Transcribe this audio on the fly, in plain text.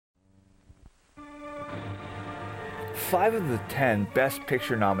5 of the 10 Best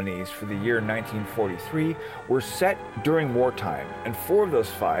Picture nominees for the year 1943 were set during wartime, and 4 of those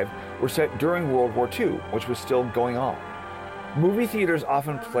 5 were set during World War II, which was still going on. Movie theaters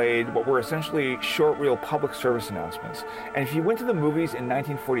often played what were essentially short reel public service announcements, and if you went to the movies in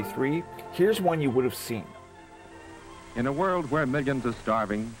 1943, here's one you would have seen. In a world where millions are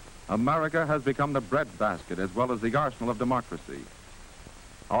starving, America has become the breadbasket as well as the arsenal of democracy.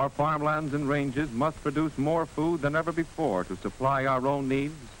 Our farmlands and ranges must produce more food than ever before to supply our own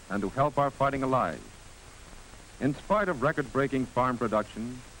needs and to help our fighting allies. In spite of record-breaking farm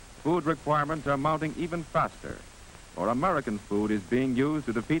production, food requirements are mounting even faster, for American food is being used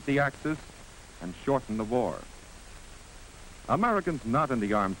to defeat the Axis and shorten the war. Americans not in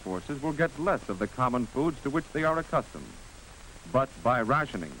the armed forces will get less of the common foods to which they are accustomed, but by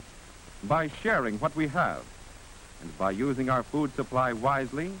rationing, by sharing what we have, and by using our food supply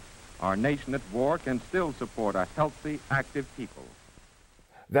wisely, our nation at war can still support a healthy, active people.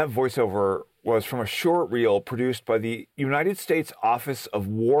 That voiceover was from a short reel produced by the United States Office of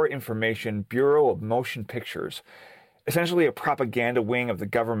War Information Bureau of Motion Pictures, essentially a propaganda wing of the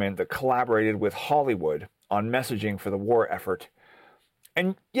government that collaborated with Hollywood on messaging for the war effort.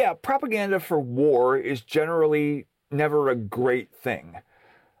 And yeah, propaganda for war is generally never a great thing.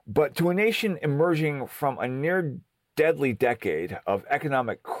 But to a nation emerging from a near deadly decade of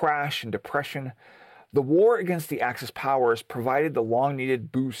economic crash and depression, the war against the Axis powers provided the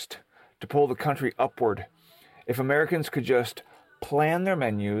long-needed boost to pull the country upward if Americans could just plan their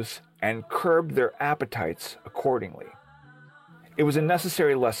menus and curb their appetites accordingly. It was a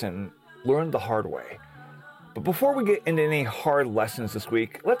necessary lesson learned the hard way. But before we get into any hard lessons this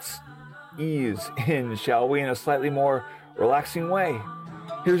week, let's ease in, shall we, in a slightly more relaxing way.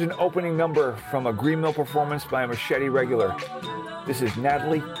 Here's an opening number from a Green Mill performance by a Machete regular. This is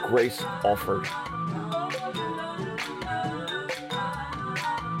Natalie Grace Alford.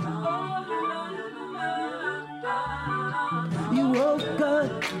 You woke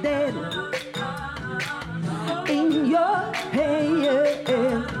up dead in your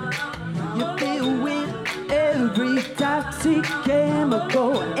head. You feel with every toxic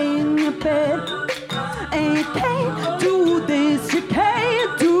chemical in your bed. And you can't do this, you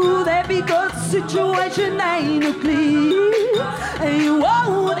can't do that, because the situation ain't no clear. And you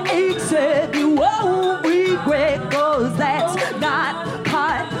won't accept, you won't regret, cause that's not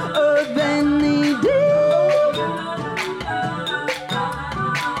part of any deal.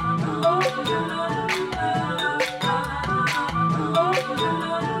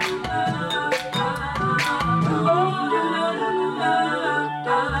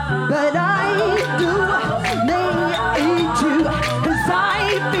 But I do need you, 'cause I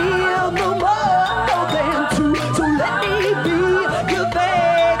feel no more than two. So let me be your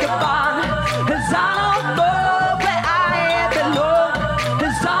vagabond, 'cause I don't know where I belong.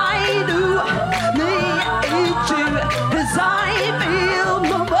 'Cause I do need you, 'cause I feel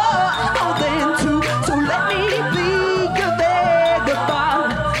no more than two. So let me be your vagabond,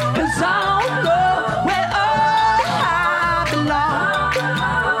 'cause I don't know where I belong.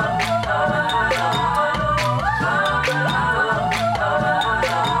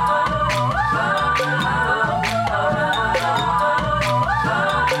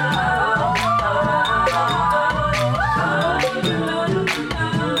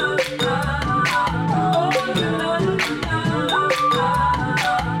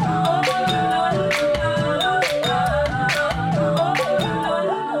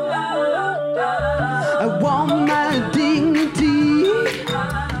 I want my dignity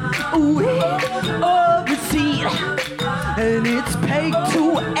overseen, and it's paid to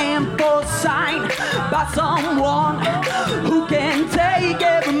and for sign by someone who can take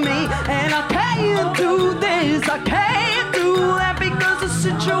care of me. And I can't do this, I can't do that, because the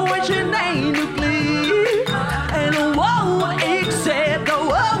situation ain't no clear. And I won't accept, I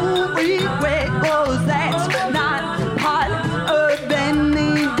won't regret, cause that's not part of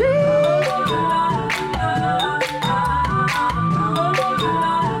any deal.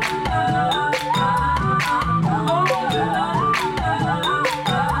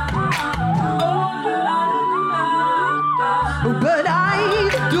 But I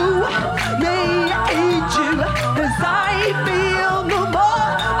do need you, 'cause I feel no more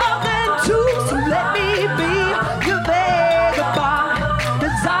of the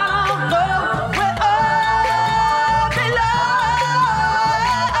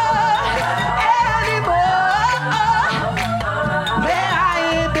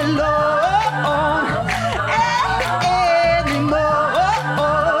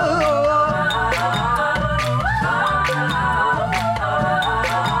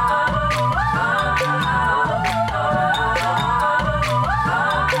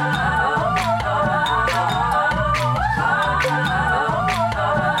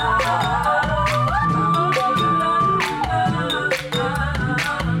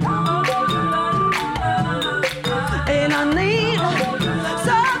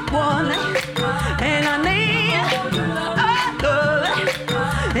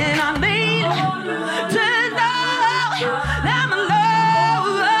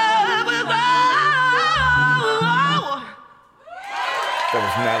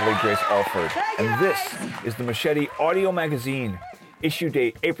Natalie Grace Alford, and this is the Machete Audio Magazine, issue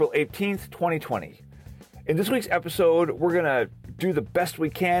date April 18th, 2020. In this week's episode, we're going to do the best we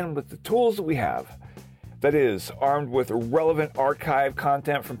can with the tools that we have. That is, armed with relevant archive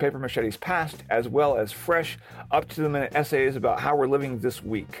content from Paper Machete's past, as well as fresh, up-to-the-minute essays about how we're living this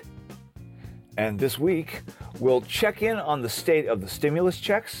week. And this week, we'll check in on the state of the stimulus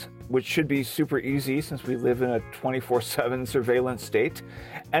checks, which should be super easy since we live in a 24/7 surveillance state,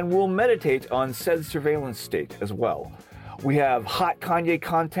 and we'll meditate on said surveillance state as well. We have hot Kanye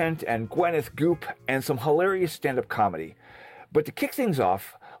content and Gwyneth Goop and some hilarious stand-up comedy. But to kick things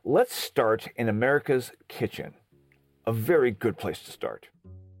off, let's start in America's kitchen. A very good place to start.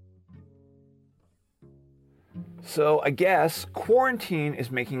 So I guess quarantine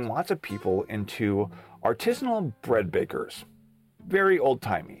is making lots of people into artisanal bread bakers. Very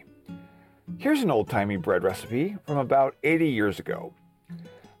old-timey. Here's an old-timey bread recipe from about 80 years ago.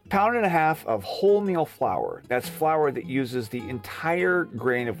 1.5 pounds of wholemeal flour, that's flour that uses the entire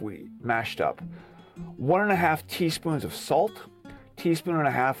grain of wheat mashed up. 1.5 teaspoons of salt, 1.5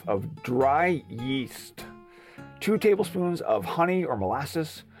 teaspoons of dry yeast, 2 tablespoons of honey or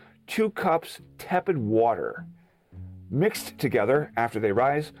molasses, 2 cups tepid water. Mixed together after they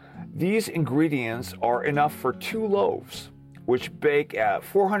rise, these ingredients are enough for 2 loaves, which bake at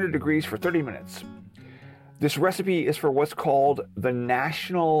 400 degrees for 30 minutes. This recipe is for what's called the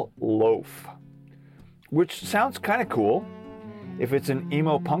National Loaf, which sounds kind of cool if it's an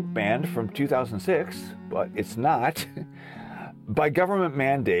emo punk band from 2006, but it's not. By government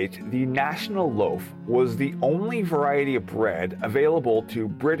mandate, the National Loaf was the only variety of bread available to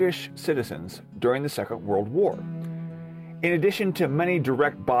British citizens during the Second World War. In addition to many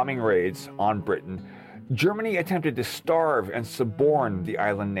direct bombing raids on Britain, Germany attempted to starve and suborn the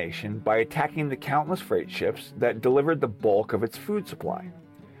island nation by attacking the countless freight ships that delivered the bulk of its food supply.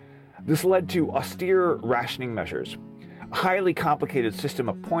 This led to austere rationing measures, a highly complicated system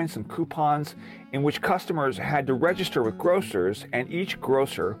of points and coupons in which customers had to register with grocers, and each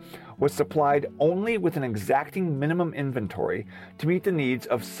grocer was supplied only with an exacting minimum inventory to meet the needs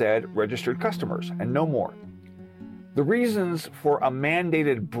of said registered customers, and no more. The reasons for a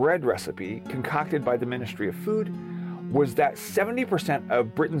mandated bread recipe concocted by the Ministry of Food was that 70%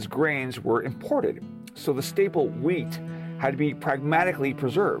 of Britain's grains were imported, so the staple wheat had to be pragmatically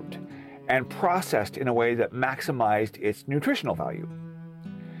preserved and processed in a way that maximized its nutritional value.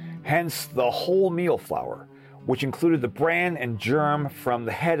 Hence, the wholemeal flour, which included the bran and germ from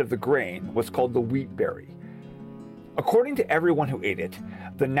the head of the grain, was called the wheat berry. According to everyone who ate it,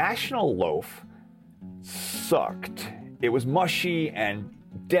 the National Loaf sucked. It was mushy and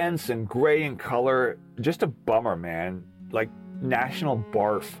dense and gray in color. Just a bummer, man. Like national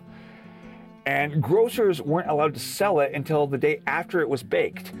barf. And grocers weren't allowed to sell it until the day after it was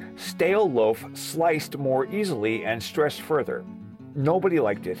baked. Stale loaf sliced more easily and stretched further. Nobody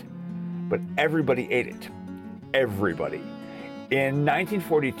liked it, but everybody ate it. Everybody. In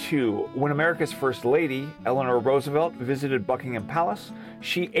 1942, when America's First Lady, Eleanor Roosevelt, visited Buckingham Palace,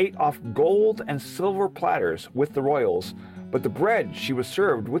 she ate off gold and silver platters with the royals, but the bread she was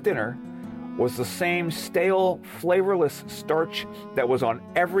served with dinner was the same stale, flavorless starch that was on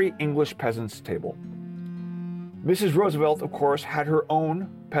every English peasant's table. Mrs. Roosevelt, of course, had her own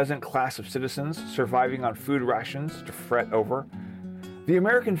peasant class of citizens surviving on food rations to fret over. The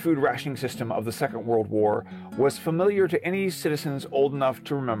American food rationing system of the Second World War was familiar to any citizens old enough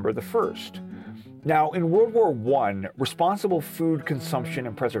to remember the first. Now, in World War I, responsible food consumption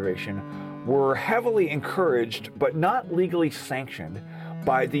and preservation were heavily encouraged but not legally sanctioned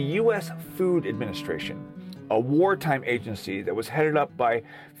by the U.S. Food Administration, a wartime agency that was headed up by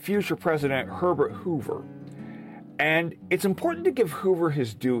future President Herbert Hoover. And it's important to give Hoover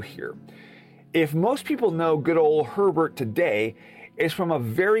his due here. If most people know good old Herbert today, it's from a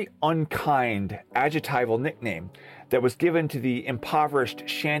very unkind adjectival nickname that was given to the impoverished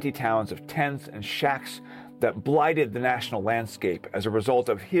shanty towns of tents and shacks that blighted the national landscape as a result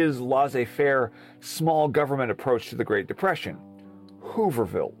of his laissez-faire, small government approach to the Great Depression,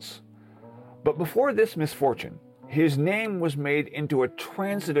 Hoovervilles. But before this misfortune, his name was made into a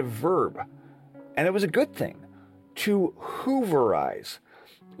transitive verb, and it was a good thing. To hooverize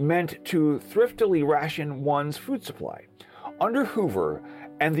meant to thriftily ration one's food supply. Under Hoover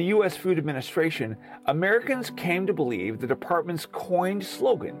and the U.S. Food Administration, Americans came to believe the department's coined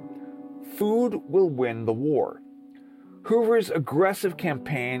slogan, "Food will win the war." Hoover's aggressive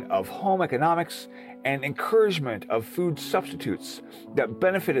campaign of home economics and encouragement of food substitutes that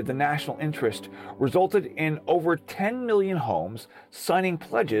benefited the national interest resulted in over 10 million homes signing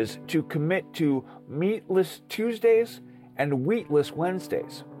pledges to commit to meatless Tuesdays and wheatless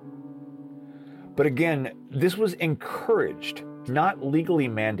Wednesdays. But again, this was encouraged, not legally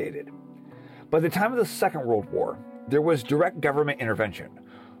mandated. By the time of the Second World War, there was direct government intervention.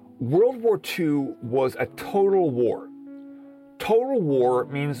 World War II was a total war. Total war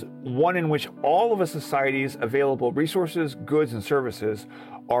means one in which all of a society's available resources, goods, and services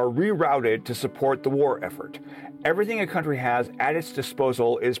are rerouted to support the war effort. Everything a country has at its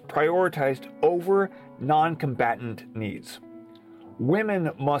disposal is prioritized over non-combatant needs. Women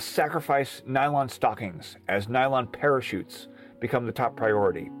must sacrifice nylon stockings as nylon parachutes become the top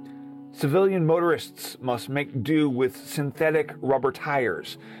priority. Civilian motorists must make do with synthetic rubber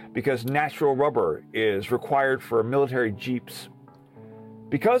tires because natural rubber is required for military jeeps.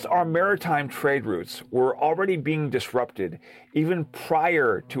 Because our maritime trade routes were already being disrupted even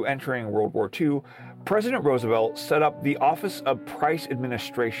prior to entering World War II, President Roosevelt set up the Office of Price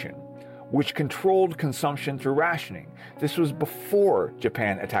Administration, which controlled consumption through rationing. This was before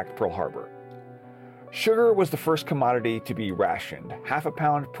Japan attacked Pearl Harbor. Sugar was the first commodity to be rationed, half a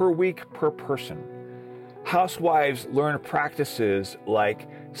pound per week per person. Housewives learned practices like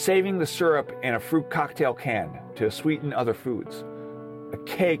saving the syrup in a fruit cocktail can to sweeten other foods. A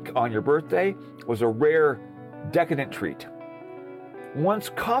cake on your birthday was a rare, decadent treat. Once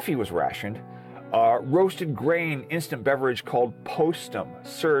coffee was rationed, a roasted grain instant beverage called Postum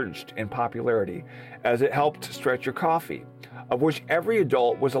surged in popularity as it helped stretch your coffee, of which every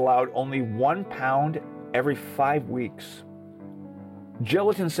adult was allowed only 1 pound every 5 weeks.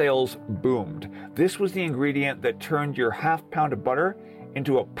 Gelatin sales boomed. This was the ingredient that turned your half pound of butter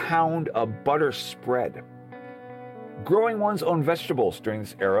into a pound of butter spread. Growing one's own vegetables during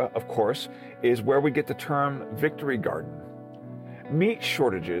this era, of course, is where we get the term victory garden. Meat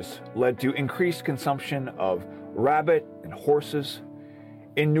shortages led to increased consumption of rabbit and horses.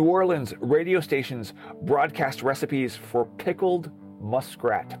 In New Orleans, radio stations broadcast recipes for pickled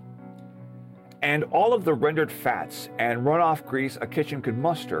muskrat. And all of the rendered fats and runoff grease a kitchen could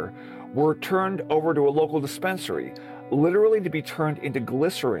muster were turned over to a local dispensary, literally to be turned into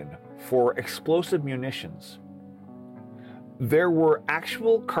glycerin for explosive munitions. There were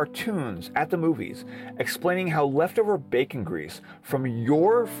actual cartoons at the movies explaining how leftover bacon grease from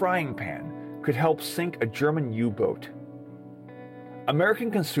your frying pan could help sink a German U-boat.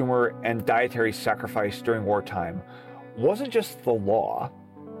 American consumer and dietary sacrifice during wartime wasn't just the law,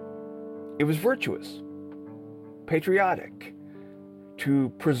 it was virtuous, patriotic, to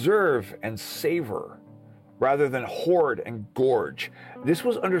preserve and savor rather than hoard and gorge. This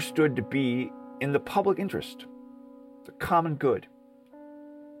was understood to be in the public interest, the common good.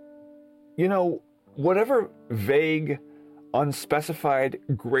 You know, whatever vague, unspecified,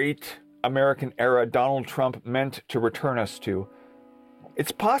 great American era Donald Trump meant to return us to,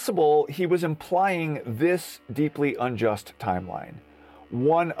 it's possible he was implying this deeply unjust timeline,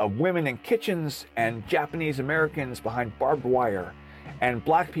 one of women in kitchens and Japanese Americans behind barbed wire and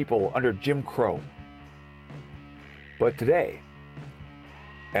black people under Jim Crow. But today,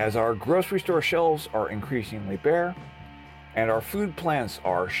 as our grocery store shelves are increasingly bare, and our food plants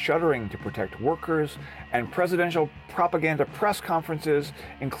are shuttering to protect workers, and presidential propaganda press conferences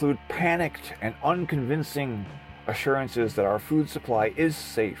include panicked and unconvincing assurances that our food supply is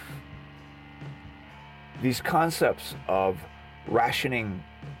safe, these concepts of rationing,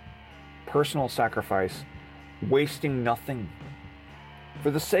 personal sacrifice, wasting nothing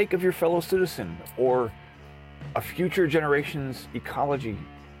for the sake of your fellow citizen or a future generation's ecology,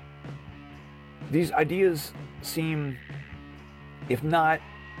 these ideas seem, if not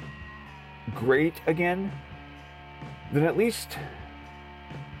great again, then at least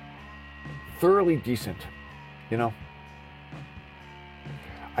thoroughly decent, you know?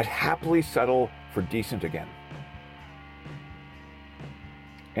 I'd happily settle for decent again.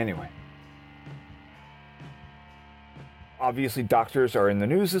 Anyway. Obviously, doctors are in the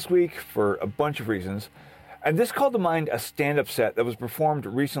news this week for a bunch of reasons. And this called to mind a stand-up set that was performed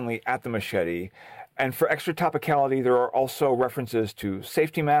recently at the Machete. And for extra topicality, there are also references to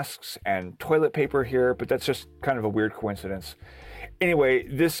safety masks and toilet paper here, but that's just kind of a weird coincidence. Anyway,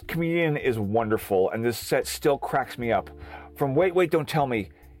 this comedian is wonderful, and this set still cracks me up. From Wait, Wait, Don't Tell Me,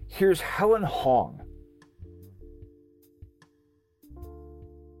 here's Helen Hong.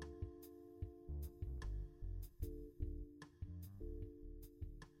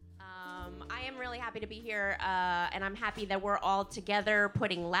 I am really happy to be here, and I'm happy that we're all together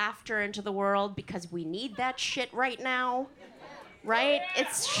putting laughter into the world because we need that shit right now, right?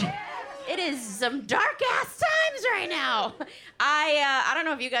 It is some dark-ass times right now. I don't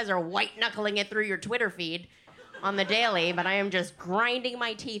know if you guys are white-knuckling it through your Twitter feed on the daily, but I am just grinding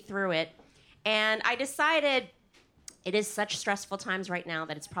my teeth through it. And I decided It is such stressful times right now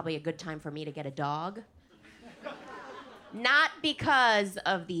that it's probably a good time for me to get a dog. Not because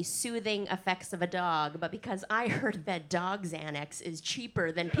of the soothing effects of a dog, but because I heard that dog Xanax is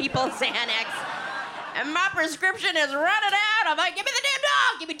cheaper than people Xanax. And my prescription is running out. I'm like, give me the damn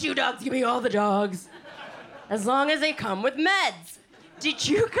dog. Give me 2 dogs. Give me all the dogs. As long as they come with meds. Did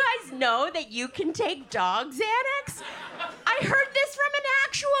you guys know that you can take dog Xanax? I heard this from an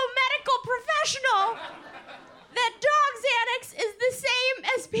actual medical professional. That dog Xanax is the same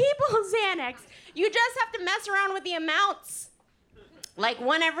as people Xanax. You just have to mess around with the amounts. Like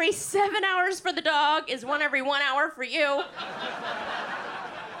 1 every 7 hours for the dog is 1 every 1 hour for you.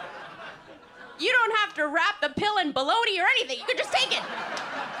 You don't have to wrap the pill in bologna or anything. You can just take it.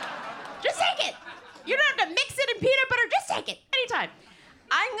 Just take it. You don't have to mix it in peanut butter. Just take it anytime.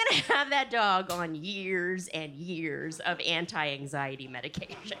 I'm gonna have that dog on years and years of anti-anxiety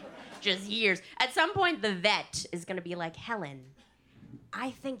medication. Just years. At some point, the vet is gonna be like, Helen,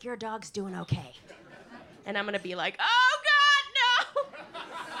 I think your dog's doing okay. And I'm gonna be like, oh God, no!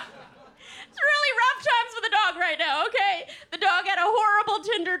 It's really rough times for the dog right now, okay? The dog had a horrible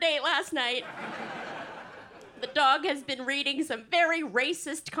Tinder date last night. The dog has been reading some very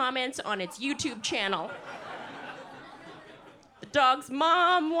racist comments on its YouTube channel. The dog's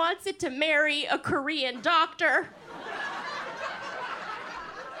mom wants it to marry a Korean doctor.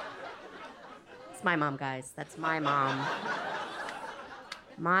 It's my mom, guys. That's my mom.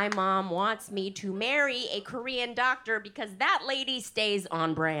 My mom wants me to marry a Korean doctor because that lady stays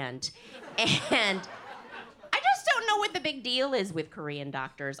on brand. And I just don't know what the big deal is with Korean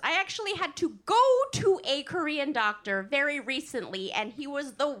doctors. I actually had to go to a Korean doctor very recently, and he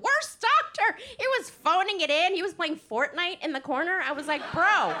was the worst doctor. He was phoning it in. He was playing Fortnite in the corner. I was like,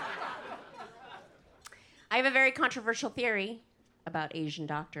 bro. I have a very controversial theory about Asian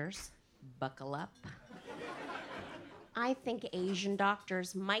doctors. Buckle up. I think Asian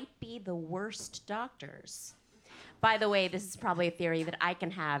doctors might be the worst doctors. By the way, this is probably a theory that I can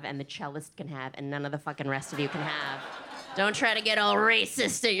have and the cellist can have and none of the fucking rest of you can have. Don't try to get all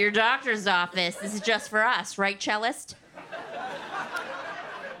racist at your doctor's office. This is just for us, right, cellist?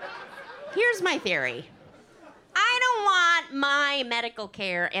 Here's my theory. I don't want my medical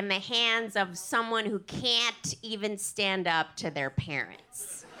care in the hands of someone who can't even stand up to their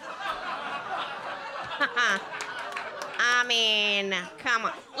parents. I mean, come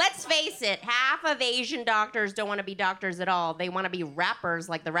on. Let's face it, half of Asian doctors don't want to be doctors at all. They want to be rappers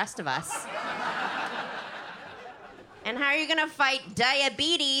like the rest of us. And how are you going to fight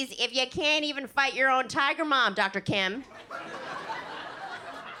diabetes if you can't even fight your own tiger mom, Dr. Kim?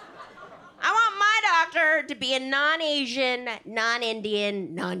 I want my doctor to be a non-Asian,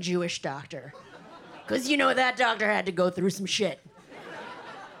 non-Indian, non-Jewish doctor. Because you know that doctor had to go through some shit.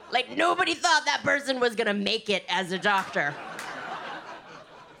 Like, nobody thought that person was gonna make it as a doctor.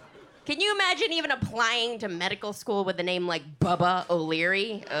 Can you imagine even applying to medical school with a name like Bubba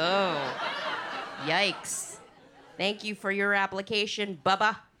O'Leary? Oh, yikes. Thank you for your application,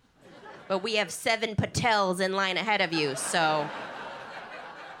 Bubba. But we have 7 Patels in line ahead of you, so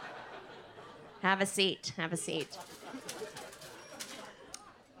have a seat, have a seat.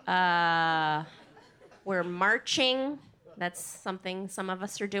 We're marching. That's something some of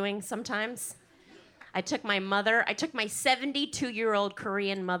us are doing sometimes. I took my 72-year-old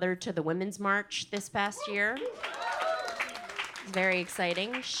Korean mother to the Women's March this past year. It's very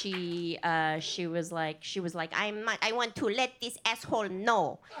exciting. She was like, I want to let this asshole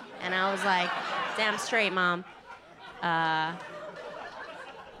know. And I was like, damn straight, Mom. My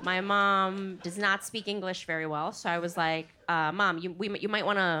mom does not speak English very well, so I was like, Mom, you might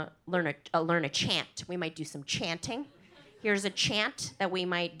want to learn a chant. We might do some chanting. Here's a chant that we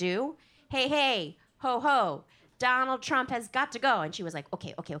might do. Hey, hey, ho, ho, Donald Trump has got to go. And she was like,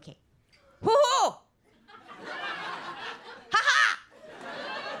 okay. Hoo-hoo! Ha-ha!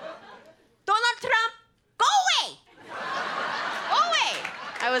 Donald Trump, go away! Go away!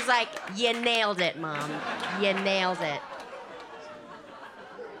 I was like, you nailed it, Mom. You nailed it.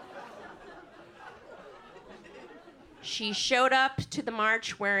 She showed up to the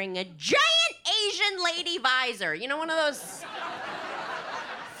march wearing a giant Asian lady visor. You know, one of those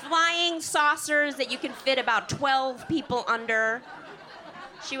flying saucers that you can fit about 12 people under.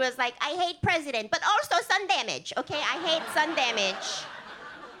 She was like, I hate president, but also sun damage, okay? I hate sun damage.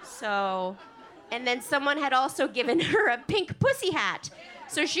 So, and then someone had also given her a pink pussy hat.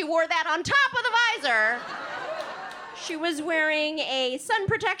 So she wore that on top of the visor. She was wearing a sun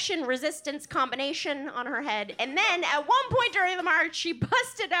protection resistance combination on her head. And then at one point during the march, she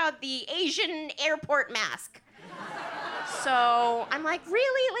busted out the Asian airport mask. So I'm like,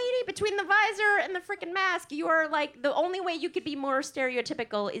 really, lady? Between the visor and the freaking mask, you are like, the only way you could be more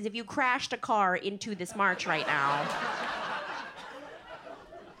stereotypical is if you crashed a car into this march right now.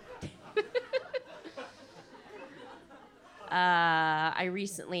 I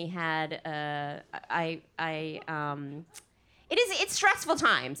recently had it's stressful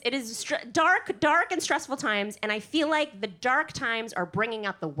times. It is dark and stressful times, and I feel like the dark times are bringing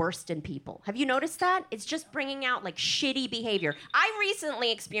out the worst in people. Have you noticed that? It's just bringing out like shitty behavior. I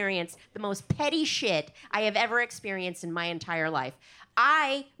recently experienced the most petty shit I have ever experienced in my entire life.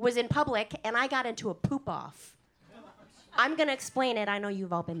 I was in public and I got into a poop off. I'm gonna explain it. I know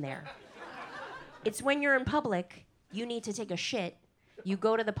you've all been there. It's when you're in public, you need to take a shit. You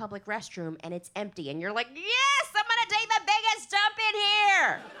go to the public restroom and it's empty, and you're like, yes, I'm gonna take the biggest dump in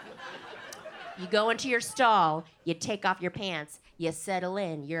here. You go into your stall, you take off your pants, you settle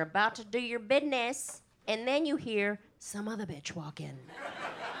in, you're about to do your business, and then you hear some other bitch walk in.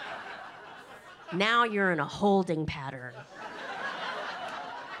 Now you're in a holding pattern.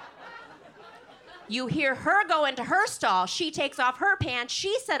 You hear her go into her stall, she takes off her pants,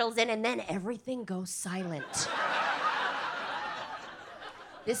 she settles in, and then everything goes silent.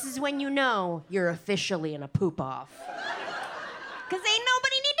 This is when you know you're officially in a poop-off. Because ain't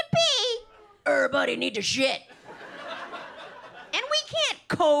nobody need to pee. Everybody need to shit. And we can't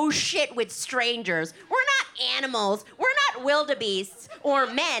co-shit with strangers. We're not animals. We're not wildebeests or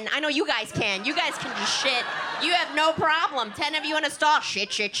men. I know you guys can. You guys can just shit. You have no problem. 10 of you in a stall.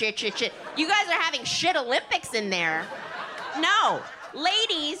 Shit, shit, shit, shit, shit. You guys are having shit Olympics in there. No.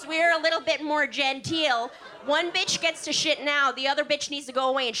 Ladies, we're a little bit more genteel. One bitch gets to shit now, the other bitch needs to go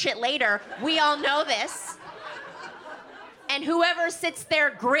away and shit later. We all know this. And whoever sits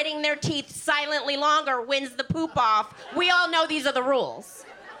there gritting their teeth silently longer wins the poop off. We all know these are the rules.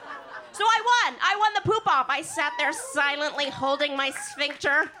 So I won the poop off. I sat there silently holding my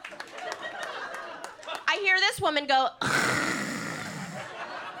sphincter. I hear this woman go,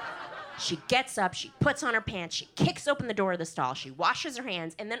 She gets up, she puts on her pants, she kicks open the door of the stall, she washes her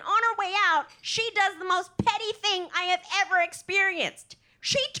hands, and then on her way out, she does the most petty thing I have ever experienced.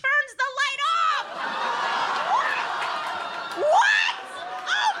 She turns the light off! What?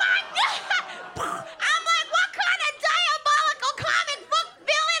 Oh my God! I'm like, what kind of diabolical comic book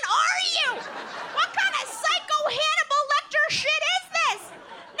villain are you? What kind of psycho Hannibal Lecter shit is this?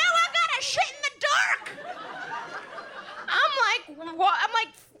 Now I gotta shit in the dark! I'm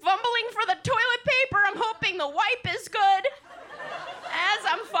like fumbling for the toilet paper. I'm hoping the wipe is good. As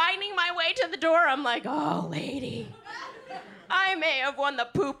I'm finding my way to the door, I'm like, oh, lady, I may have won the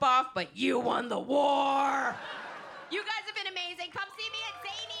poop off, but you won the war. You guys have been amazing. Come see me at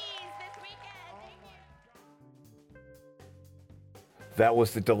Zany's this weekend. Thank you. That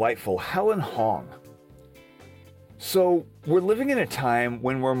was the delightful Helen Hong. So we're living in a time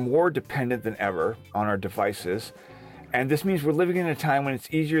when we're more dependent than ever on our devices. And this means we're living in a time when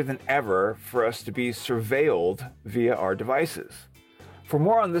it's easier than ever for us to be surveilled via our devices. For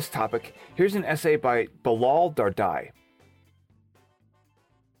more on this topic, here's an essay by Bilal Dardai.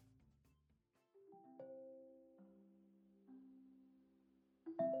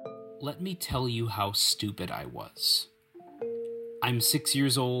 Let me tell you how stupid I was. I'm 6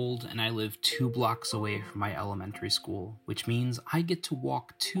 years old and I live 2 blocks away from my elementary school, which means I get to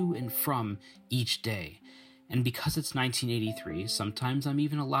walk to and from each day. And because it's 1983, sometimes I'm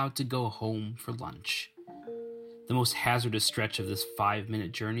even allowed to go home for lunch. The most hazardous stretch of this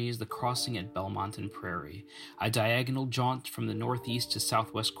 5-minute journey is the crossing at Belmont and Prairie, a diagonal jaunt from the northeast to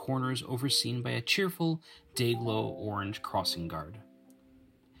southwest corners overseen by a cheerful, day-glow orange crossing guard.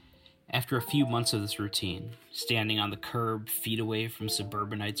 After a few months of this routine, standing on the curb, feet away from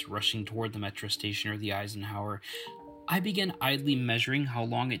suburbanites rushing toward the metro station or the Eisenhower, I began idly measuring how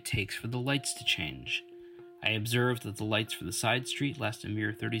long it takes for the lights to change. I observed that the lights for the side street last a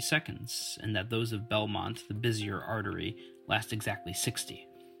mere 30 seconds, and that those of Belmont, the busier artery, last exactly 60.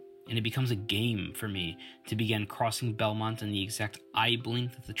 And it becomes a game for me to begin crossing Belmont in the exact eye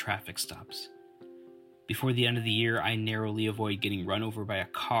blink that the traffic stops. Before the end of the year, I narrowly avoid getting run over by a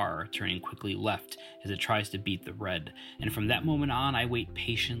car turning quickly left as it tries to beat the red, and from that moment on, I wait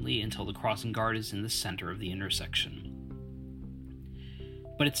patiently until the crossing guard is in the center of the intersection.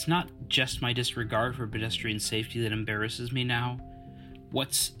 But it's not just my disregard for pedestrian safety that embarrasses me now.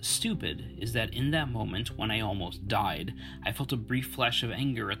 What's stupid is that in that moment, when I almost died, I felt a brief flash of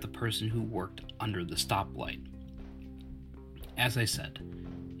anger at the person who worked under the stoplight. As I said,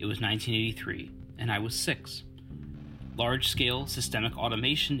 it was 1983, and I was 6. Large-scale, systemic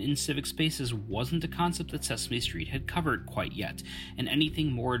automation in civic spaces wasn't a concept that Sesame Street had covered quite yet, and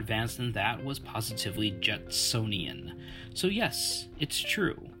anything more advanced than that was positively Jetsonian. So yes, it's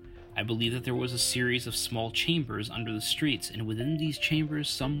true. I believe that there was a series of small chambers under the streets, and within these chambers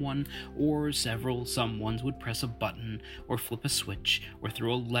someone or several someones would press a button, or flip a switch, or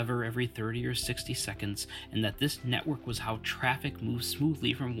throw a lever every 30 or 60 seconds, and that this network was how traffic moved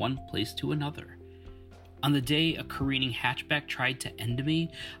smoothly from one place to another. On the day a careening hatchback tried to end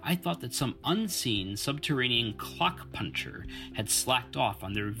me, I thought that some unseen subterranean clock puncher had slacked off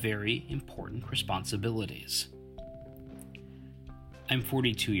on their very important responsibilities. I'm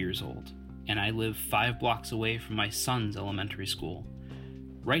 42 years old, and I live 5 blocks away from my son's elementary school.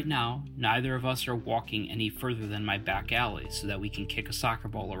 Right now, neither of us are walking any further than my back alley so that we can kick a soccer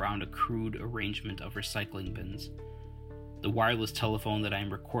ball around a crude arrangement of recycling bins. The wireless telephone that I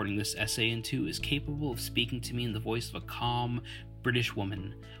am recording this essay into is capable of speaking to me in the voice of a calm British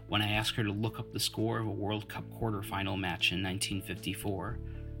woman when I ask her to look up the score of a World Cup quarterfinal match in 1954.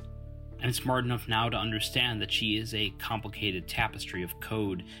 I'm smart enough now to understand that she is a complicated tapestry of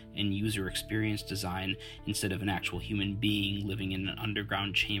code and user experience design instead of an actual human being living in an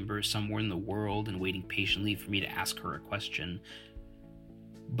underground chamber somewhere in the world and waiting patiently for me to ask her a question.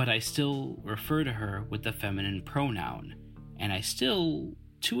 But I still refer to her with the feminine pronoun, and I still,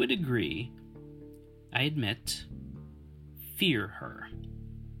 to a degree, I admit, fear her.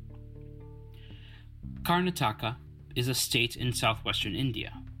 Karnataka is a state in southwestern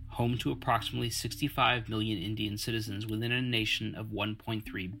India, home to approximately 65 million Indian citizens within a nation of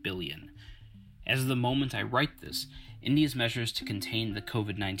 1.3 billion. As of the moment I write this, India's measures to contain the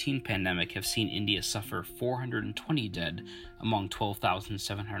COVID-19 pandemic have seen India suffer 420 dead among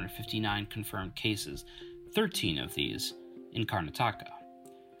 12,759 confirmed cases, 13 of these in Karnataka.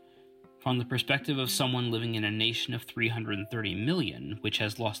 From the perspective of someone living in a nation of 330 million, which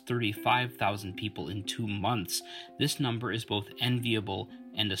has lost 35,000 people in 2 months, this number is both enviable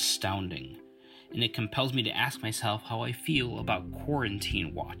and astounding. And it compels me to ask myself how I feel about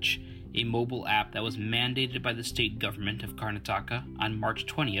Quarantine Watch, a mobile app that was mandated by the state government of Karnataka on March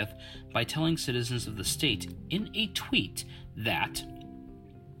 20th by telling citizens of the state in a tweet that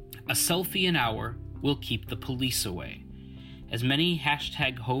a selfie an hour will keep the police away. As many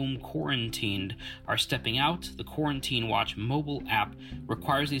 #home quarantined are stepping out, the Quarantine Watch mobile app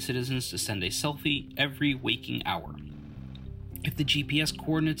requires these citizens to send a selfie every waking hour. If the GPS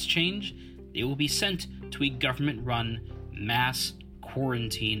coordinates change, they will be sent to a government-run mass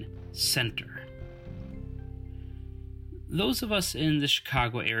quarantine center. Those of us in the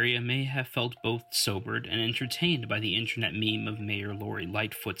Chicago area may have felt both sobered and entertained by the internet meme of Mayor Lori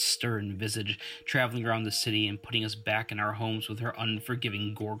Lightfoot's stern visage traveling around the city and putting us back in our homes with her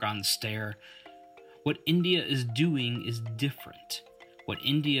unforgiving Gorgon stare. What India is doing is different. What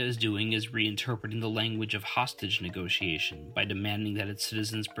India is doing is reinterpreting the language of hostage negotiation by demanding that its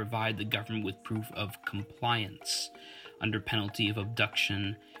citizens provide the government with proof of compliance under penalty of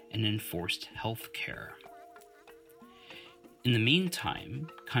abduction and enforced health care. In the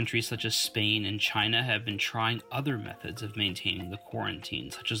meantime, countries such as Spain and China have been trying other methods of maintaining the quarantine,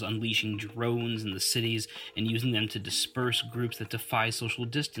 such as unleashing drones in the cities and using them to disperse groups that defy social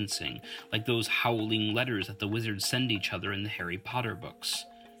distancing, like those howling letters that the wizards send each other in the Harry Potter books.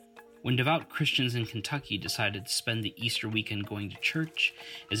 When devout Christians in Kentucky decided to spend the Easter weekend going to church,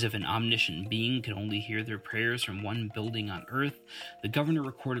 as if an omniscient being could only hear their prayers from one building on earth, the governor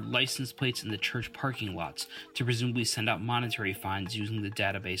recorded license plates in the church parking lots to presumably send out monetary fines using the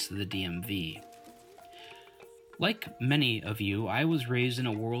database of the DMV. Like many of you, I was raised in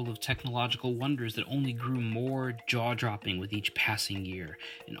a world of technological wonders that only grew more jaw-dropping with each passing year,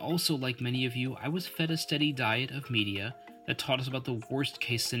 and also like many of you, I was fed a steady diet of media that taught us about the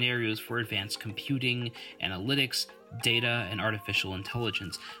worst-case scenarios for advanced computing, analytics, data, and artificial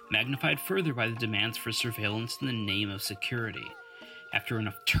intelligence, magnified further by the demands for surveillance in the name of security. After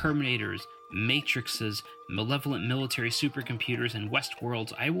enough Terminators, Matrixes, malevolent military supercomputers, and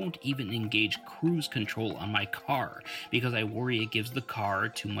Westworlds, I won't even engage cruise control on my car because I worry it gives the car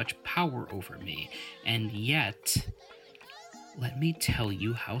too much power over me. And yet, let me tell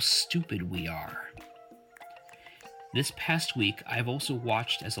you how stupid we are. This past week, I've also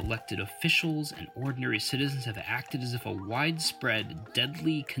watched as elected officials and ordinary citizens have acted as if a widespread,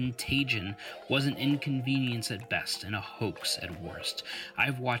 deadly contagion was an inconvenience at best and a hoax at worst.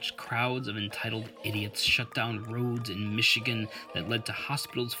 I've watched crowds of entitled idiots shut down roads in Michigan that led to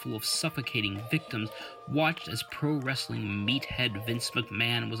hospitals full of suffocating victims, watched as pro wrestling meathead Vince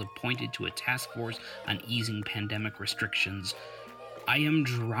McMahon was appointed to a task force on easing pandemic restrictions, I am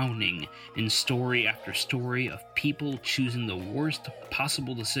drowning in story after story of people choosing the worst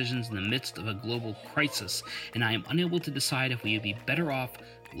possible decisions in the midst of a global crisis, and I am unable to decide if we would be better off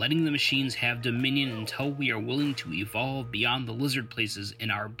letting the machines have dominion until we are willing to evolve beyond the lizard places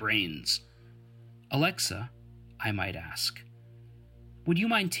in our brains. Alexa, I might ask, would you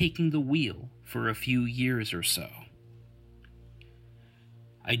mind taking the wheel for a few years or so?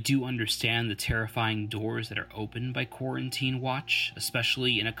 I do understand the terrifying doors that are opened by Quarantine Watch,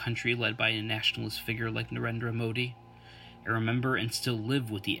 especially in a country led by a nationalist figure like Narendra Modi. I remember and still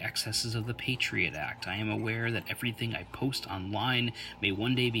live with the excesses of the Patriot Act. I am aware that everything I post online may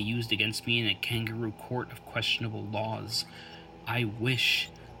one day be used against me in a kangaroo court of questionable laws. I wish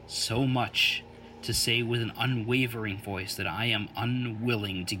so much to say with an unwavering voice that I am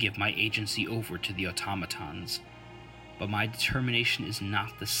unwilling to give my agency over to the automatons. But my determination is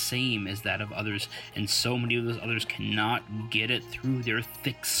not the same as that of others, and so many of those others cannot get it through their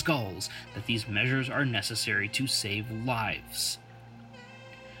thick skulls that these measures are necessary to save lives.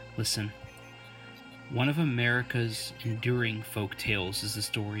 Listen, one of America's enduring folk tales is the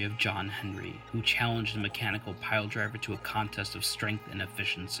story of John Henry, who challenged a mechanical pile driver to a contest of strength and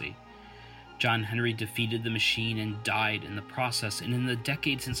efficiency. John Henry defeated the machine and died in the process, and in the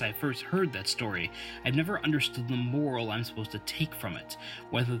decades since I first heard that story, I've never understood the moral I'm supposed to take from it,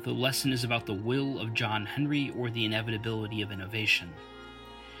 whether the lesson is about the will of John Henry or the inevitability of innovation.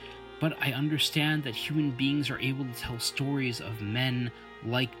 But I understand that human beings are able to tell stories of men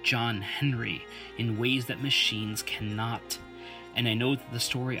like John Henry in ways that machines cannot. And I know that the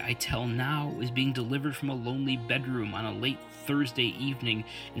story I tell now is being delivered from a lonely bedroom on a late Thursday evening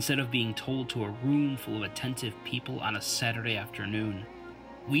instead of being told to a room full of attentive people on a Saturday afternoon.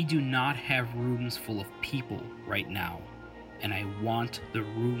 We do not have rooms full of people right now, and I want the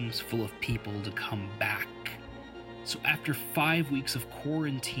rooms full of people to come back. So after 5 weeks of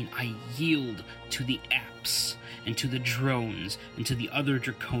quarantine, I yield to the apps and to the drones and to the other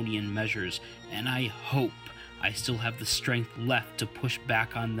draconian measures, and I hope I still have the strength left to push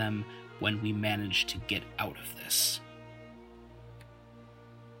back on them when we manage to get out of this.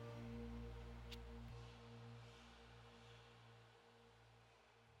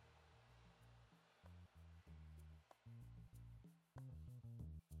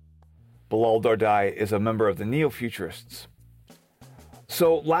 Bilal Dardai is a member of the Neo-Futurists.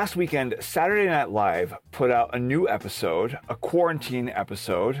 So last weekend, Saturday Night Live put out a new episode, a quarantine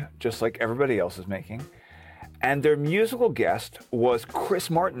episode, just like everybody else is making. And their musical guest was Chris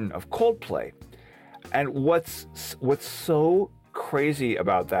Martin of Coldplay. And what's so crazy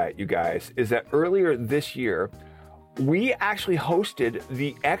about that, you guys, is that earlier this year, we actually hosted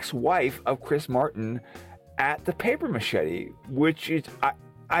the ex-wife of Chris Martin at the Paper Machete, which is,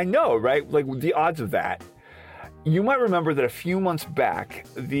 I know, right? Like, the odds of that. You might remember that a few months back,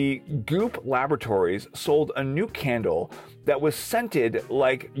 the Goop Laboratories sold a new candle that was scented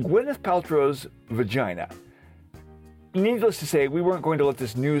like Gwyneth Paltrow's vagina. Needless to say, we weren't going to let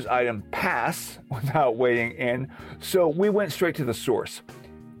this news item pass without weighing in, so we went straight to the source.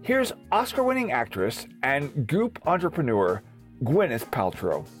 Here's Oscar-winning actress and Goop entrepreneur Gwyneth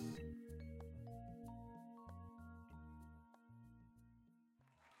Paltrow.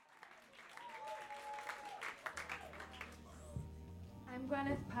 I'm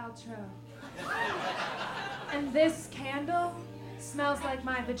Gwyneth Paltrow. And this candle smells like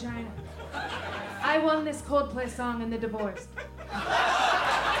my vagina. I won this Coldplay song in The Divorce.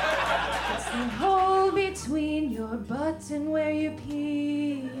 It's the hole between your butt and where you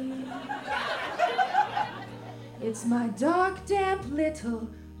pee. It's my dark, damp little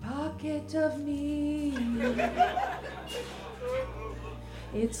pocket of me.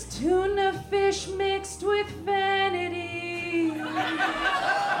 It's tuna fish mixed with vanity.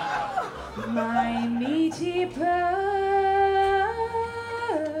 My meaty purse.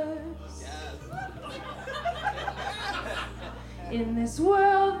 In this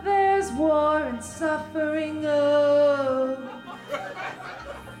world there's war and suffering, oh.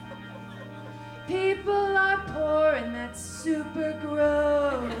 People are poor and that's super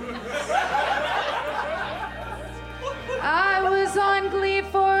gross. I was on Glee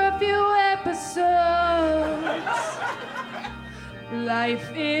for a few episodes.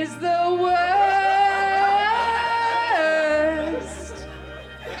 Life is the worst.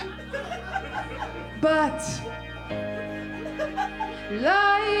 But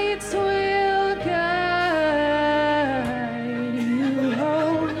lights will guide you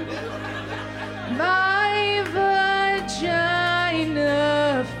home. My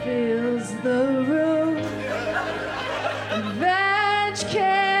vagina fills the room. Vag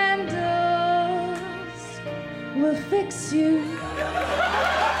candles will fix you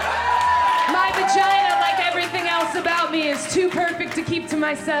about me is too perfect to keep to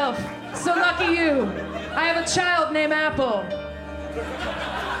myself. So lucky you. I have a child named Apple.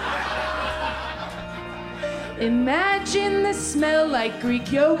 Imagine the smell like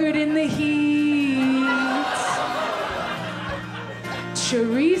Greek yogurt in the heat.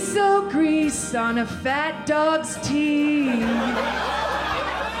 Chorizo grease on a fat dog's teeth.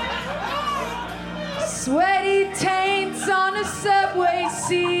 Sweaty taints on a subway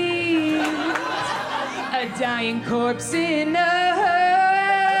seat. A dying corpse in a hearse.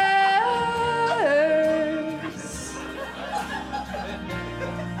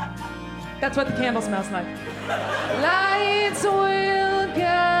 That's what the candle smells like. Lights will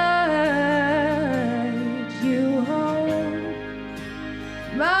guide you home.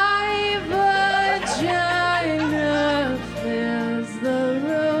 My vagina fills the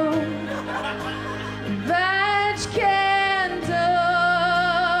room. Vag candles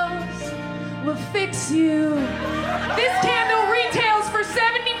will fix you. This candle retails for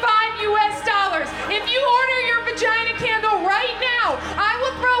 $75 US. If you order your vagina candle right now, I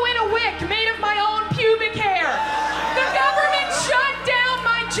will throw in a wick made of my own pubic hair. The government shut down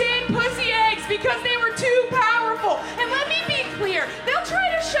my jade pussy eggs because they were too powerful. And let me be clear, they'll try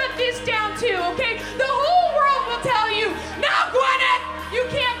to shut this down too, okay? The whole world will tell you, no, Gwyneth, you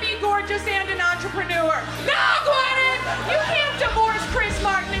can't be gorgeous and an entrepreneur. No, Gwyneth, you can't divorce Chris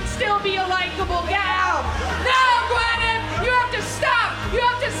Martin and still be a likable gal. No, Gwyneth, you have to stop. You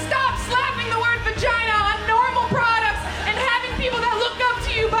have to stop slapping the word vagina on normal products and having people that look up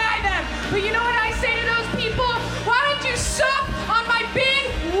to you buy them. But you know what I say to those people? Why don't you suck on my big,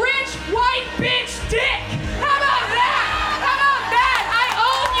 rich, white bitch dick? How about that? How about that? I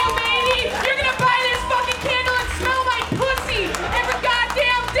own you, baby. You're gonna buy this fucking candle and smell my pussy every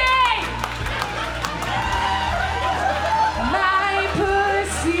goddamn day. My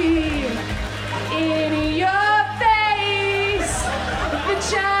pussy in your face.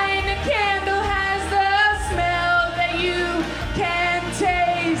 Vagina candle has the smell that you can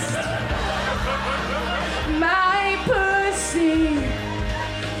taste. My pussy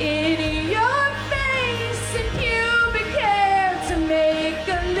in your face and pubic hair to make a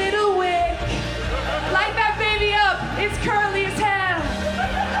little wick. Light that baby up, it's curly as hell.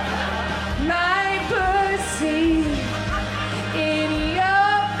 My pussy in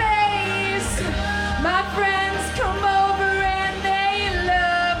your face. My friends come over and they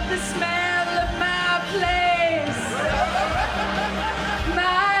love the smell of my place.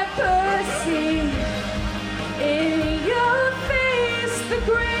 My pussy in your face, the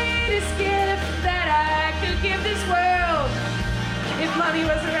greatest gift that I could give this world if money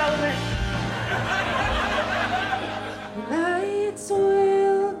was irrelevant. Lights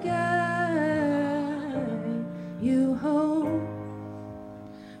will guide you home.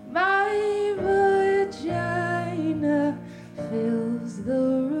 My vagina fills the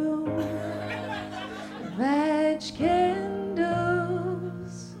room. Vag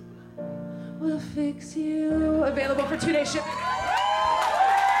candles will fix you. Available for 2-day shipping.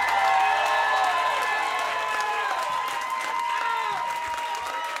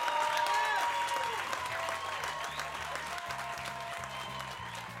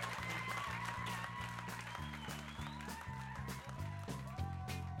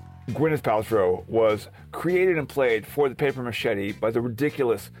 Gwyneth Paltrow was created and played for the paper machete by the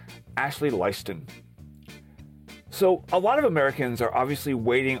ridiculous Ashley Leisten. So a lot of Americans are obviously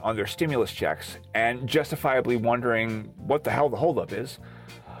waiting on their stimulus checks and justifiably wondering what the hell the holdup is.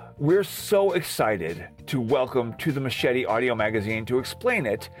 We're so excited to welcome to the Machete audio magazine to explain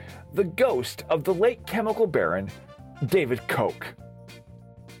it, the ghost of the late chemical baron, David Koch.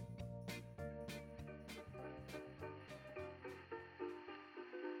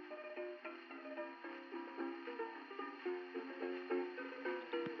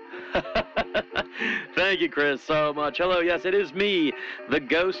 Thank you, Chris, so much. Hello, yes, it is me, the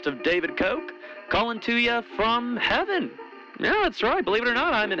ghost of David Koch, calling to you from heaven. Yeah, that's right. Believe it or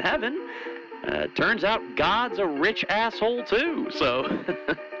not, I'm in heaven. Turns out God's a rich asshole, too. So,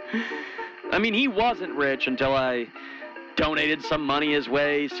 I mean, he wasn't rich until I donated some money his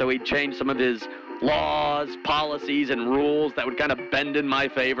way, so he'd change some of his laws, policies, and rules that would kind of bend in my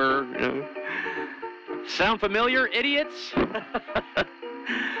favor. You know? Sound familiar, idiots?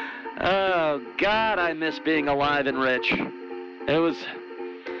 Oh, God, I miss being alive and rich. It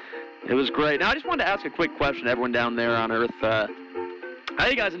was great. Now, I just wanted to ask a quick question to everyone down there on Earth. How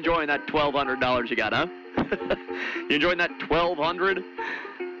you guys enjoying that $1,200 you got, huh? You enjoying that $1,200?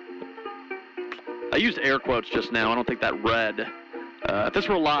 I used air quotes just now. I don't think that read. If this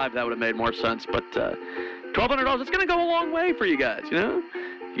were live, that would have made more sense. But $1,200, it's going to go a long way for you guys, you know?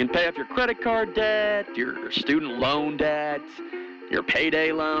 You can pay off your credit card debt, your student loan debt, your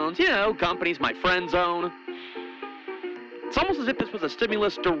payday loans, companies my friends own. It's almost as if this was a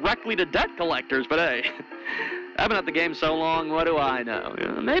stimulus directly to debt collectors, but hey, I've been at the game so long, what do I know?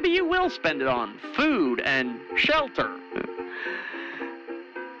 Maybe you will spend it on food and shelter.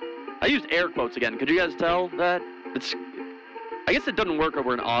 I used air quotes again. Could you guys tell that? I guess it doesn't work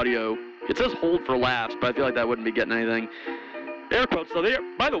over an audio. It says hold for laughs, but I feel like that wouldn't be getting anything. Air quotes, though,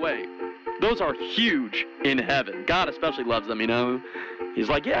 by the way, those are huge in heaven. God especially loves them, He's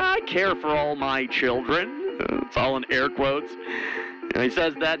like, yeah, I care for all my children. It's all in air quotes. He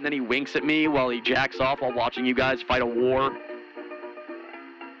says that, and then he winks at me while he jacks off while watching you guys fight a war.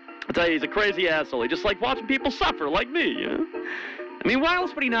 I tell you, he's a crazy asshole. He just like watching people suffer like me, I mean, why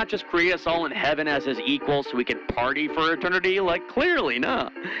else would he not just create us all in heaven as his equals so we could party for eternity? Like, clearly,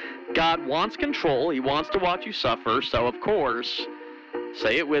 no. God wants control. He wants to watch you suffer, so of course,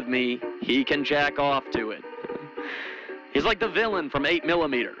 say it with me, he can jack off to it. He's like the villain from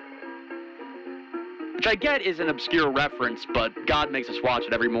 8mm. Which I get is an obscure reference, but God makes us watch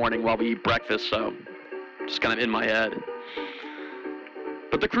it every morning while we eat breakfast, so just kind of in my head.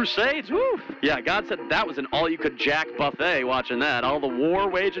 But the Crusades, woo! Yeah, God said that was an all-you-could-jack buffet watching that. All the war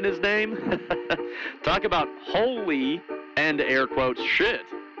waged in his name. Talk about holy, and air quotes, shit.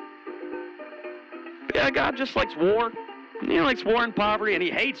 But yeah, God just likes war. He likes war and poverty, and he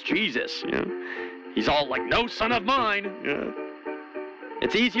hates Jesus, He's all like, no son of mine,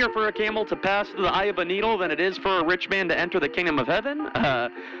 It's easier for a camel to pass through the eye of a needle than it is for a rich man to enter the kingdom of heaven.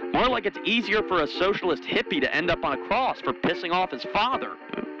 More like it's easier for a socialist hippie to end up on a cross for pissing off his father.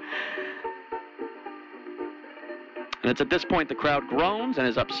 And it's at this point the crowd groans and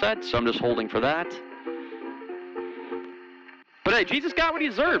is upset, so I'm just holding for that. But hey, Jesus got what he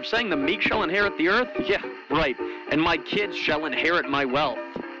deserved, saying the meek shall inherit the earth. Yeah, right. And my kids shall inherit my wealth.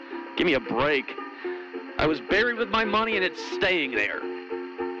 Give me a break. I was buried with my money and it's staying there.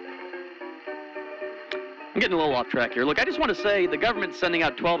 I'm getting a little off track here. Look, I just want to say the government's sending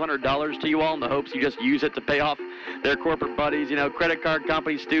out $1,200 to you all in the hopes you just use it to pay off their corporate buddies, credit card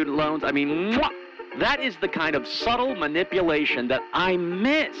companies, student loans. I mean, that is the kind of subtle manipulation that I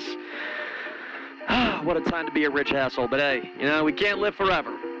miss. What a time to be a rich asshole. But hey, we can't live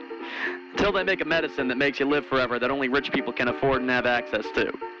forever. Until they make a medicine that makes you live forever that only rich people can afford and have access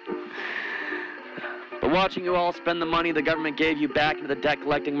to. But watching you all spend the money the government gave you back into the debt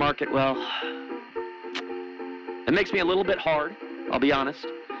collecting market, well, it makes me a little bit hard, I'll be honest.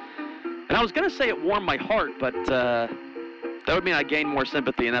 And I was going to say it warmed my heart, but that would mean I gained more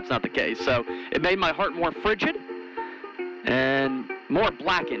sympathy, and that's not the case. So it made my heart more frigid and more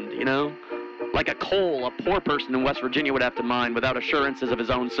blackened, like a coal a poor person in West Virginia would have to mine without assurances of his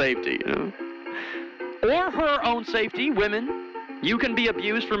own safety, Or her own safety. Women, you can be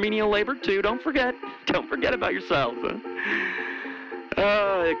abused for menial labor, too. Don't forget. Don't forget about yourselves.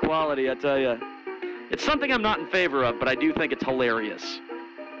 Oh, equality, I tell you. It's something I'm not in favor of, but I do think it's hilarious.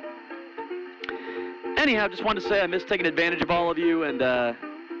 Anyhow, just wanted to say I miss taking advantage of all of you, and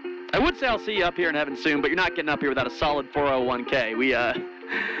I would say I'll see you up here in heaven soon, but you're not getting up here without a solid 401k.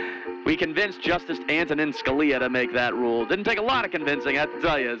 We convinced Justice Antonin Scalia to make that rule. Didn't take a lot of convincing, I have to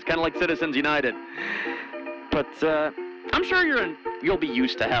tell you. It's kind of like Citizens United. But I'm sure you'll be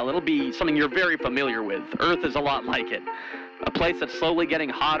used to hell. It'll be something you're very familiar with. Earth is a lot like it. A place that's slowly getting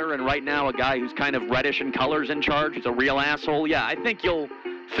hotter, and right now a guy who's kind of reddish in color's in charge, who's a real asshole. Yeah, I think you'll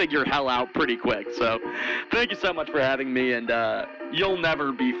figure hell out pretty quick. So thank you so much for having me, and you'll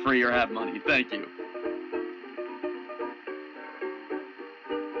never be free or have money. Thank you.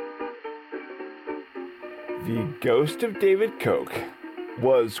 The Ghost of David Koch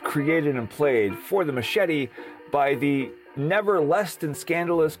was created and played for the Machete by the never less than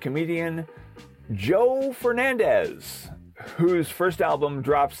scandalous comedian Joe Fernandez, whose first album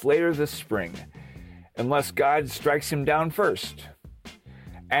drops later this spring, unless God strikes him down first.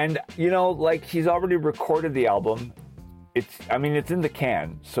 And, he's already recorded the album. It's in the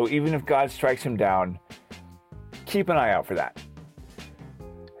can, so even if God strikes him down, keep an eye out for that.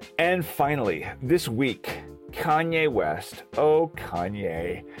 And finally, this week, Kanye West. Oh,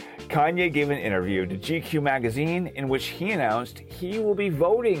 Kanye. Kanye gave an interview to GQ magazine in which he announced he will be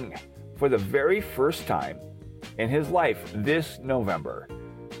voting for the very first time in his life this November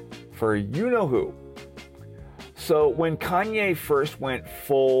for you-know-who. So when Kanye first went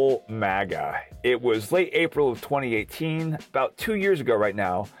full MAGA, it was late April of 2018, about 2 years ago right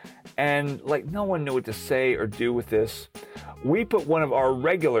now, and no one knew what to say or do with this. We put one of our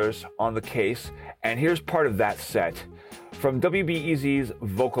regulars on the case, and here's part of that set. From WBEZ's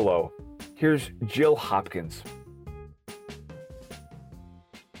Vocalo, here's Jill Hopkins.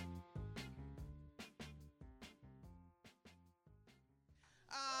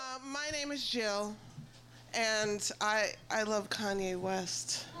 name is Jill, and I love Kanye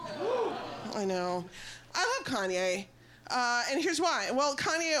West. I know. I love Kanye. And here's why. Well,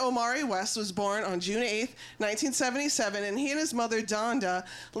 Kanye Omari West was born on June 8th, 1977, and he and his mother, Donda,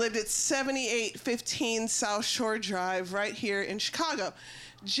 lived at 7815 South Shore Drive right here in Chicago.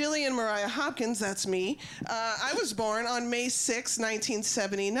 Jillian Mariah Hopkins, that's me. I was born on May 6,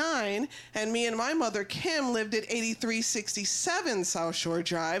 1979, and me and my mother, Kim, lived at 8367 South Shore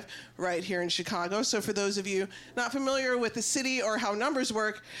Drive, right here in Chicago. So for those of you not familiar with the city or how numbers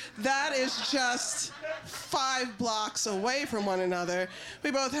work, that is just 5 blocks away from one another.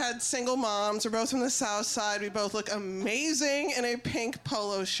 We both had single moms. We're both from the South Side. We both look amazing in a pink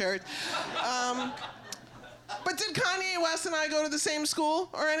polo shirt. But did Kanye West and I go to the same school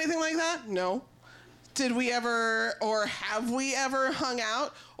or anything like that? No. Did we ever, or have we ever hung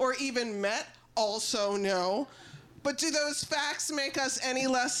out or even met? Also no. But do those facts make us any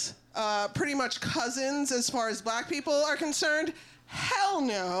less pretty much cousins as far as black people are concerned? Hell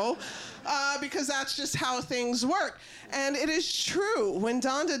no, because that's just how things work. And it is true. When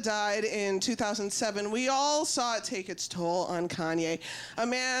Donda died in 2007, we all saw it take its toll on Kanye. A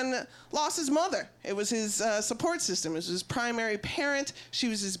man lost his mother. It was his support system. It was his primary parent. She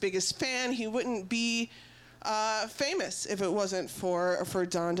was his biggest fan. He wouldn't be famous if it wasn't for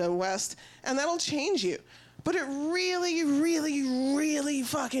Donda West. And that'll change you. But it really, really, really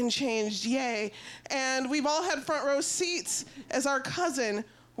fucking changed, yay. And we've all had front row seats as our cousin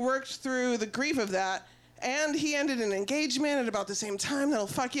worked through the grief of that. And he ended an engagement at about the same time. That'll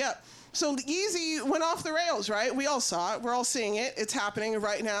fuck you up. So Yeezy went off the rails, right? We all saw it. We're all seeing it. It's happening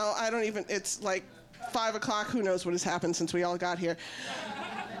right now. It's like 5 o'clock. Who knows what has happened since we all got here.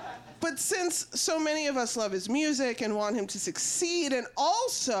 But since so many of us love his music and want him to succeed and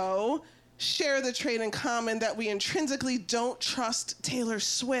also share the trait in common that we intrinsically don't trust Taylor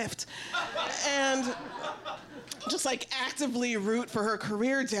Swift and just like actively root for her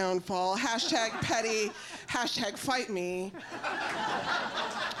career downfall, #petty, #fight me,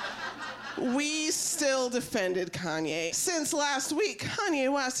 we still defended Kanye. Since last week,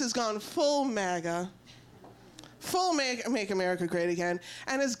 Kanye West has gone full MAGA, full Make America Great Again,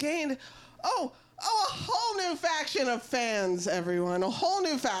 and has gained, a whole new faction of fans, everyone. A whole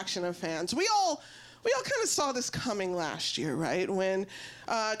new faction of fans. We all kind of saw this coming last year, right? When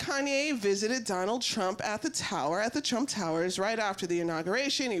Kanye visited Donald Trump at the Trump Towers, right after the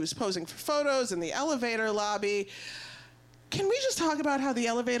inauguration. He was posing for photos in the elevator lobby. Can we just talk about how the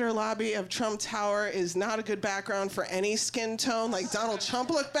elevator lobby of Trump Tower is not a good background for any skin tone? Like, Donald Trump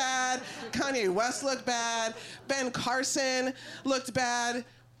looked bad, Kanye West looked bad, Ben Carson looked bad,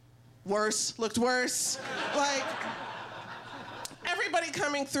 looked worse. Like, everybody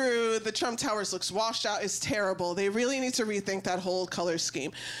coming through the Trump Towers looks washed out. Is terrible. They really need to rethink that whole color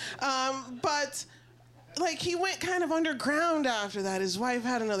scheme. But like, he went kind of underground after that. His wife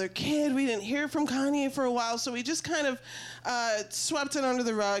had another kid. We didn't hear from Kanye for a while, so we just kind of swept it under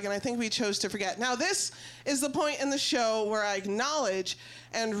the rug, and I think we chose to forget. Now, this is the point in the show where I acknowledge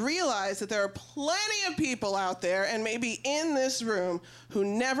and realize that there are plenty of people out there, and maybe in this room, who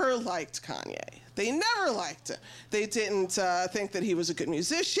never liked Kanye. They never liked him. They didn't think that he was a good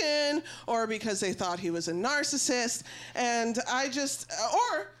musician, or because they thought he was a narcissist, and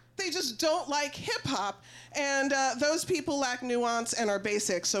or they just don't like hip-hop, and those people lack nuance and are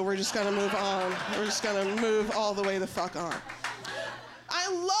basic, so we're just gonna move on. We're just gonna move all the way the fuck on. I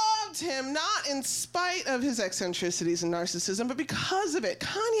loved him, not in spite of his eccentricities and narcissism, but because of it.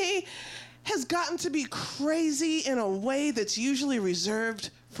 Kanye has gotten to be crazy in a way that's usually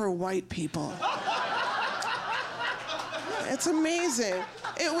reserved for white people. It's amazing.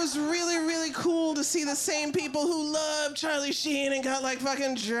 It was really, really cool to see the same people who love Charlie Sheen and got like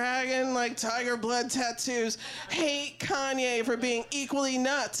fucking dragon, like tiger blood tattoos, hate Kanye for being equally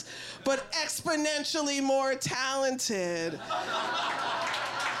nuts, but exponentially more talented.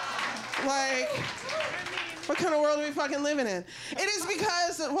 Like, what kind of world are we fucking living in? It is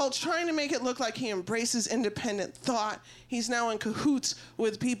because, while trying to make it look like he embraces independent thought, he's now in cahoots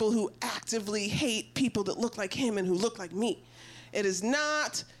with people who actively hate people that look like him and who look like me. It is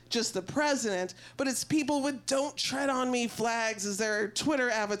not just the president, but it's people with "Don't Tread on Me" flags as their Twitter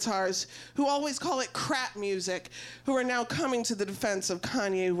avatars, who always call it crap music, who are now coming to the defense of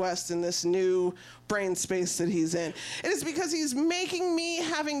Kanye West in this new brain space that he's in. It is because he's making me,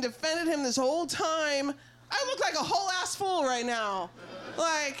 having defended him this whole time, I look like a whole ass fool right now.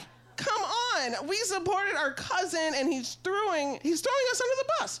 Like, come on. We supported our cousin, and he's throwing us under the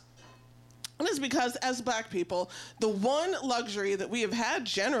bus. And it's because, as black people, the one luxury that we have had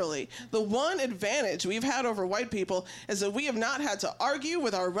generally, the one advantage we've had over white people, is that we have not had to argue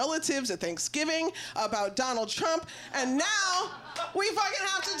with our relatives at Thanksgiving about Donald Trump, and now we fucking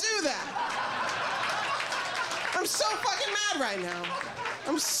have to do that. I'm so fucking mad right now.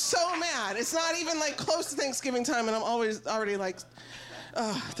 I'm so mad. It's not even like close to Thanksgiving time, and I'm already like,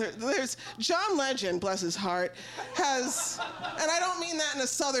 there's John Legend, bless his heart, has, and I don't mean that in a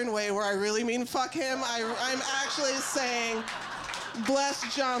southern way where I really mean fuck him. I'm actually saying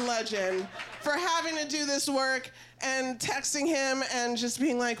bless John Legend for having to do this work and texting him and just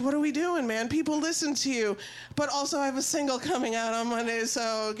being like, what are we doing, man? People listen to you. But also I have a single coming out on Monday,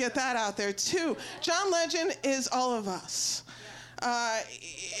 so get that out there too. John Legend is all of us.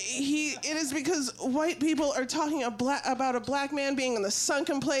 It is because white people are talking about a black man being in the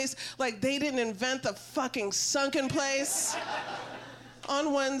sunken place like they didn't invent the fucking sunken place.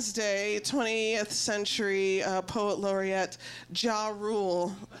 On Wednesday, 20th century poet laureate Ja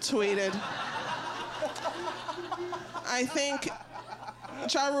Rule tweeted, I think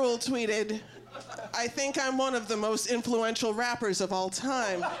I'm one of the most influential rappers of all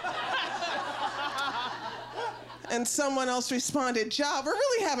time. And someone else responded, Ja, we're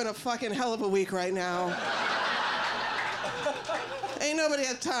really having a fucking hell of a week right now. Ain't nobody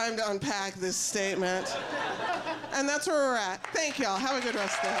had time to unpack this statement. And that's where we're at. Thank y'all. Have a good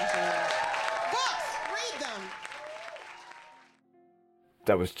rest of the day. Books, read them.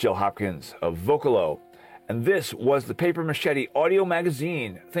 That was Jill Hopkins of Vocalo. And this was the Paper Machete audio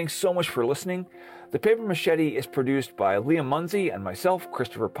magazine. Thanks so much for listening. The Paper Machete is produced by Leah Munsey and myself,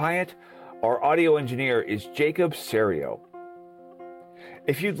 Christopher Pyatt. Our audio engineer is Jacob Serio.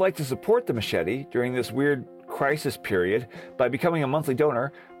 If you'd like to support the Machete during this weird crisis period by becoming a monthly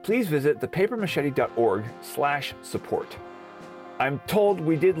donor, please visit thepapermachete.org/support. I'm told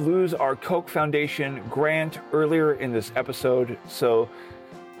we did lose our Koch Foundation grant earlier in this episode, so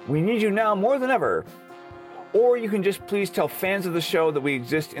we need you now more than ever. Or you can just please tell fans of the show that we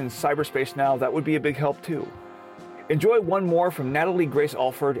exist in cyberspace now. That would be a big help too. Enjoy one more from Natalie Grace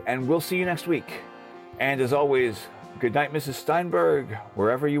Alford, and we'll see you next week. And as always, good night, Mrs. Steinberg,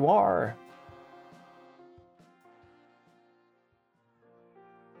 wherever you are.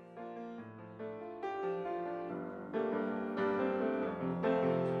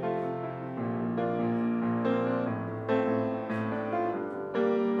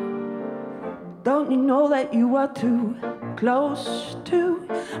 Don't you know that you are too close to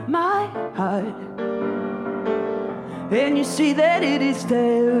my heart? And you see that it is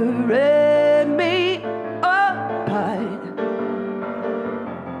tearing me apart.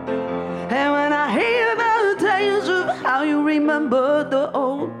 And when I hear the tales of how you remember the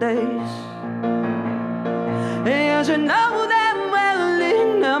old days, and you should know that well,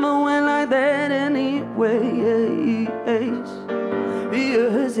 it never went like that anyways.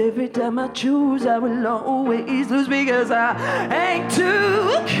 Because every time I choose, I will always lose, because I ain't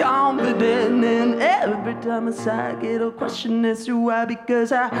too confident. And every time I sigh, I get a question as to why,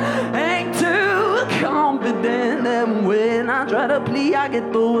 because I ain't too confident. And when I try to plead, I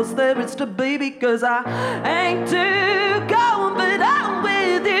get the worst there is to be, because I ain't too confident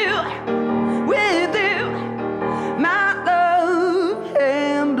with you, my love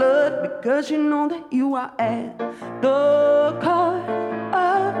and blood, because you know that you are at the core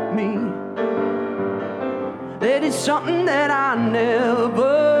of me. That is something that I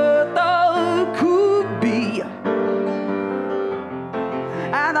never thought could be.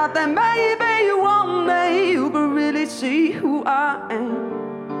 I thought that maybe one day you could really see who I am.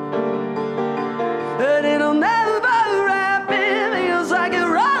 But it'll never happen, because I get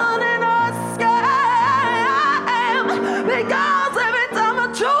running on scam. Because every time I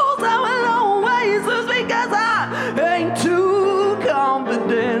choose, I will always lose, because I ain't too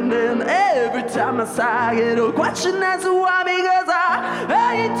confident. And every time I sigh, I get a question as to why, because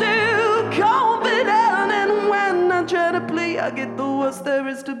I ain't too confident. And when I try to play, I get the worst there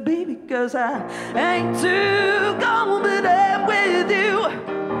is to be, because I ain't too confident with you,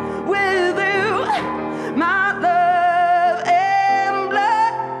 my love and blood.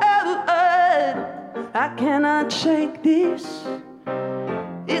 I cannot shake this.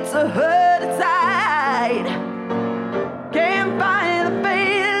 It's a hurt inside. Can't find a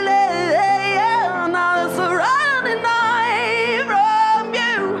feeling. All the surrounding night from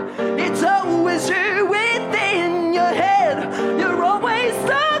you. It's always you within your head. You're always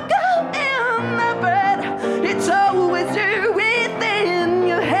stuck out in the bed. It's always you within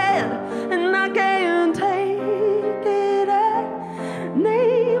your head. And I can't take it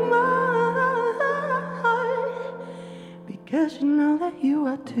anymore, because you know that you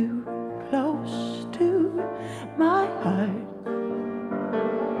are too close.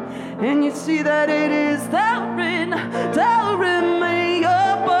 And you see that it is tearing me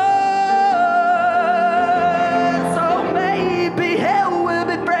apart. So maybe hell will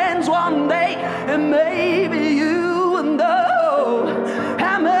be friends one day, and maybe you will know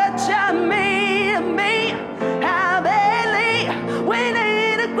how much I mean me, how barely we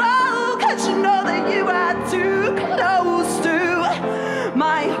need to grow, 'cause you know that you are too close to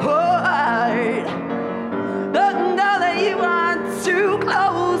my heart. Don't know that you are too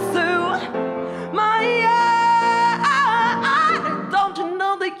close to my heart. Don't you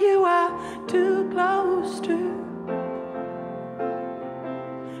know that you are too close to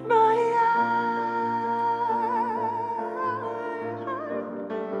my heart?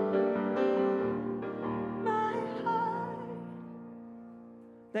 My heart.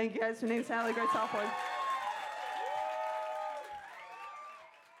 Thank you guys. My name's Natalie Grace Alford.